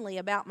plainly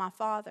about my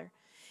Father.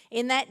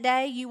 In that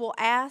day you will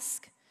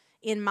ask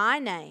in my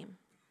name.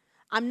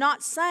 I'm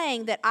not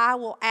saying that I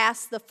will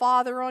ask the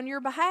Father on your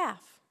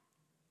behalf.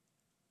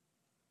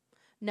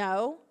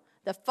 No,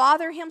 the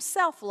Father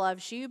Himself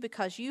loves you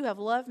because you have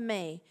loved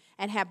me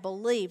and have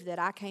believed that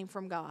I came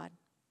from God.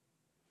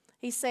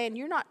 He's saying,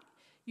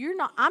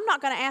 I'm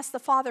not going to ask the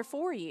Father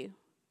for you.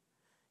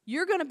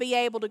 You're going to be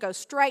able to go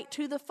straight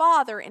to the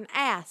Father and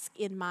ask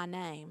in my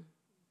name.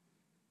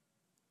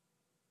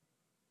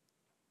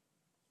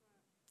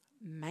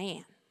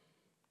 Man,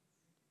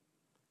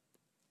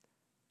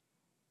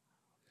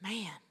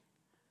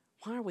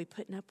 why are we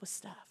putting up with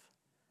stuff?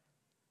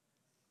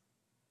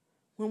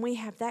 When we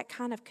have that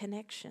kind of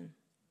connection,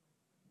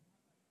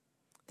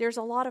 there's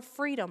a lot of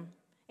freedom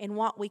in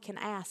what we can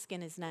ask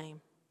in His name.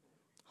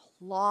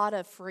 A lot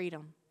of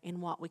freedom in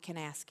what we can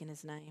ask in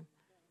His name.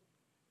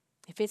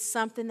 If it's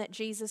something that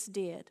Jesus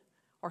did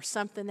or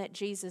something that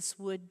Jesus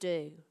would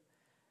do,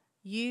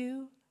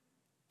 you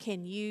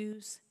can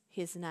use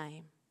His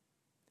name.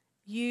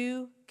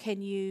 You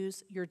can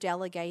use your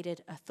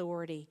delegated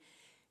authority.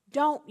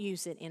 Don't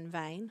use it in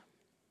vain.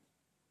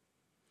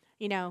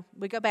 You know,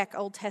 we go back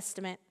Old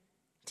Testament,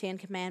 10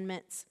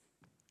 Commandments.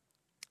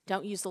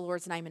 Don't use the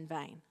Lord's name in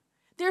vain.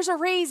 There's a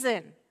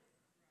reason.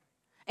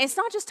 And it's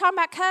not just talking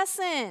about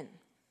cussing.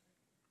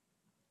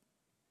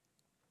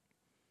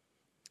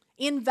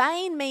 In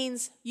vain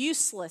means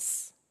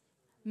useless,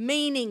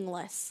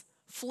 meaningless,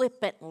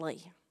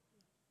 flippantly.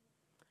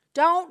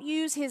 Don't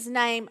use his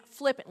name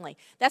flippantly.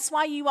 That's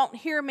why you won't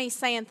hear me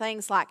saying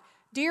things like,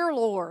 "Dear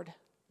Lord."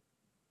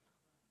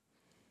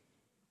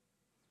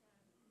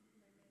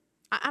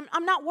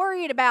 I'm not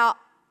worried about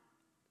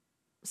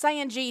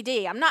saying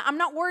GD. I'm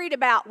not worried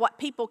about what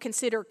people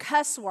consider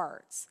cuss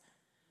words.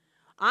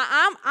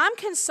 I'm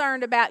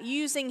concerned about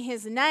using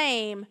his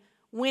name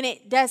when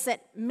it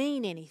doesn't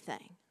mean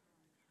anything.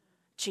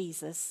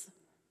 Jesus.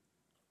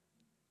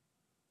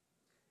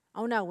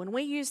 Oh no, when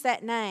we use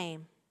that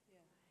name,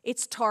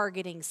 it's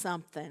targeting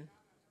something.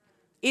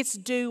 It's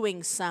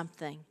doing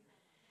something.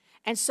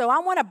 And so I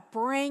want to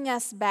bring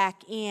us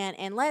back in,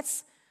 and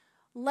let's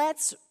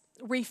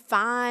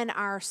refine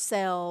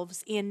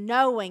ourselves in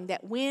knowing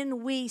that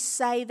when we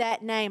say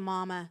that name,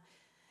 Mama,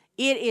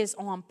 it is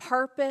on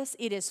purpose.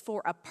 It is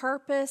for a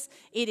purpose.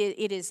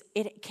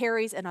 It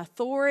carries an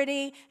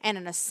authority and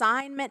an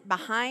assignment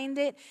behind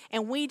it.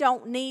 And we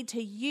don't need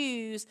to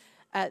use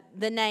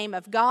the name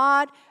of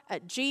God,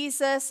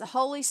 Jesus,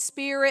 Holy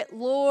Spirit,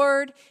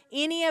 Lord,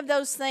 any of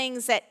those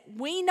things that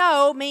we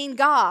know mean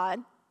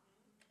God,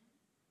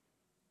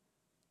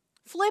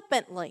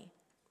 flippantly,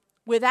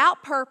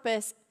 without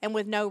purpose and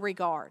with no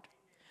regard.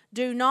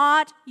 Do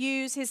not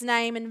use his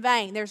name in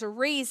vain. There's a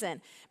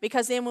reason.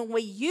 Because then when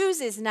we use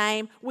his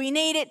name, we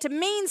need it to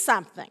mean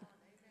something.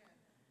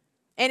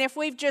 And if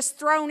we've just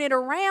thrown it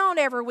around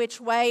every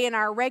which way in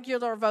our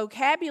regular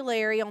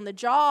vocabulary on the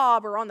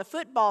job or on the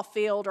football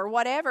field or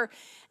whatever,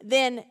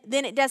 then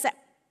it doesn't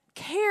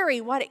carry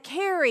what it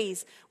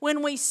carries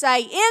when we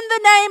say, "In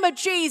the name of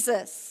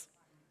Jesus."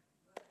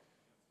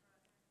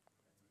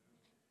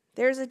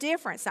 There's a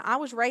difference. Now, I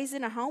was raised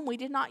in a home, we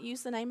did not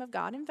use the name of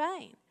God in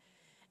vain.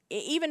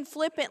 Even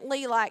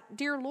flippantly like,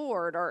 "Dear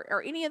Lord,"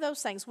 or any of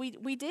those things,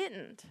 we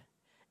didn't.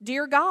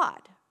 "Dear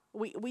God."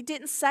 We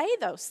didn't say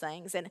those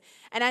things. And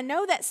I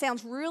know that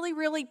sounds really,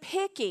 really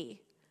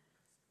picky.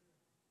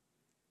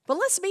 But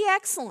let's be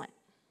excellent.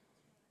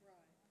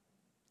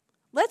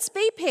 Let's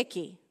be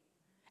picky.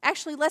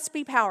 Actually, let's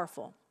be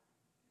powerful.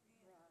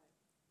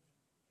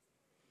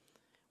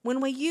 When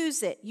we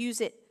use it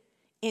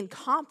in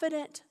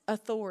confident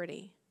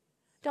authority.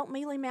 Don't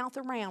mealy mouth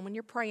around when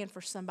you're praying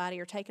for somebody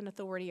or taking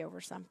authority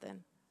over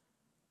something.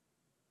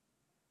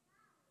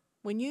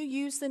 When you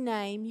use the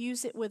name,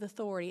 use it with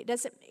authority.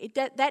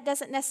 That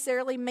doesn't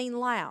necessarily mean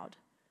loud.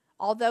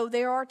 Although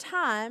there are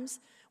times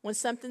when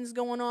something's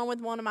going on with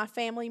one of my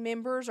family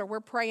members or we're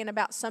praying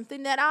about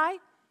something that I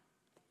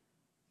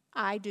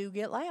do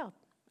get loud.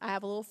 I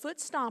have a little foot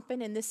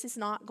stomping, and this is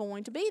not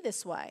going to be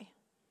this way.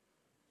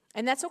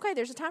 And that's okay.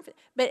 There's a time for it.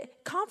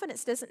 But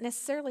confidence doesn't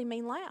necessarily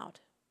mean loud.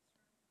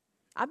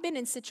 I've been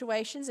in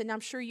situations, and I'm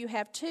sure you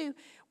have too,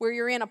 where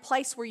you're in a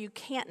place where you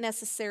can't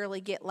necessarily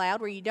get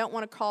loud, where you don't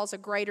want to cause a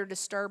greater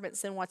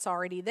disturbance than what's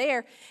already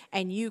there,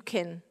 and you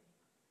can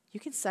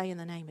say, "In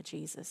the name of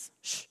Jesus."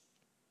 Shh.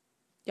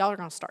 Y'all are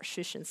going to start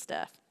shushing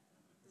stuff.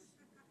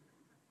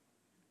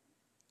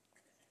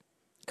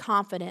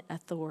 Confident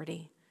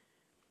authority,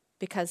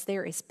 because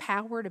there is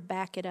power to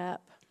back it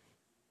up.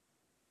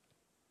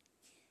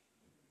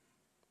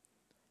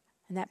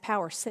 And that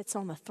power sits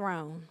on the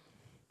throne.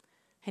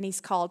 And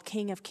he's called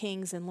King of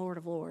Kings and Lord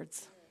of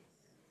Lords.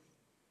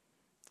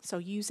 So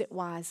use it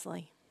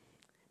wisely.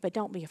 But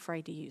don't be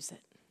afraid to use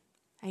it.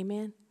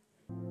 Amen?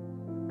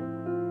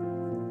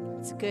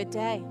 It's a good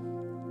day.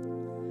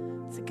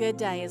 It's a good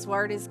day. His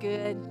word is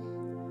good.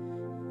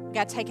 We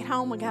got to take it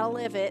home. We got to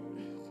live it.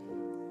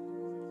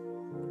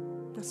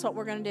 That's what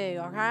we're going to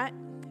do, all right?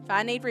 If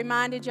I need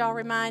reminded, y'all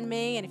remind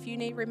me. And if you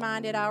need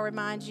reminded, I'll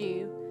remind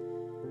you.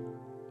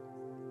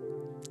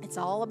 It's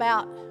all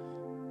about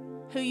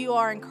who you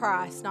are in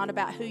Christ, not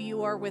about who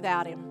you are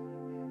without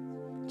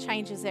him.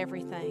 Changes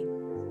everything.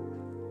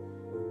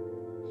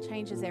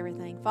 Changes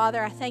everything.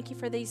 Father, I thank you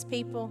for these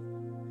people.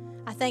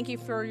 I thank you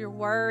for your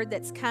word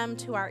that's come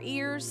to our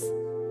ears.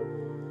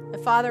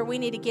 But Father, we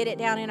need to get it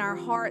down in our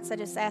hearts. I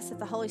just ask that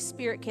the Holy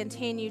Spirit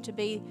continue to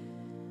be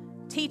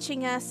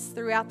teaching us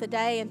throughout the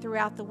day and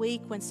throughout the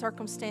week when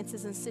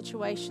circumstances and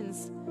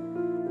situations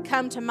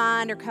come to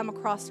mind or come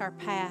across our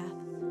path.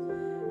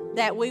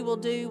 That we will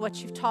do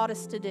what you've taught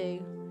us to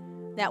do.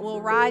 That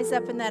we'll rise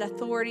up in that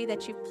authority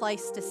that you've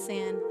placed us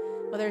in,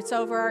 whether it's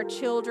over our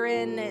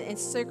children and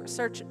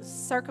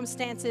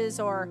circumstances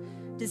or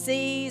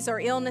disease or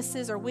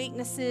illnesses or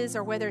weaknesses,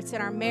 or whether it's in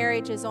our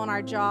marriages, on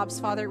our jobs.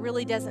 Father, it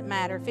really doesn't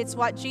matter. If it's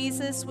what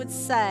Jesus would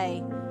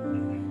say,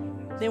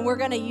 then we're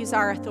going to use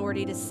our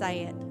authority to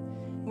say it.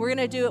 We're going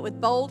to do it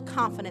with bold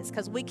confidence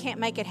because we can't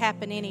make it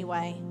happen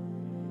anyway,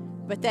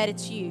 but that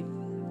it's you.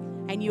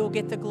 And you'll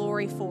get the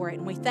glory for it.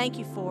 And we thank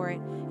you for it.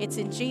 It's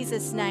in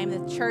Jesus' name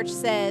that the church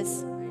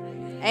says,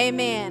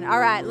 amen. All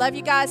right. Love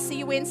you guys. See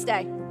you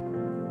Wednesday.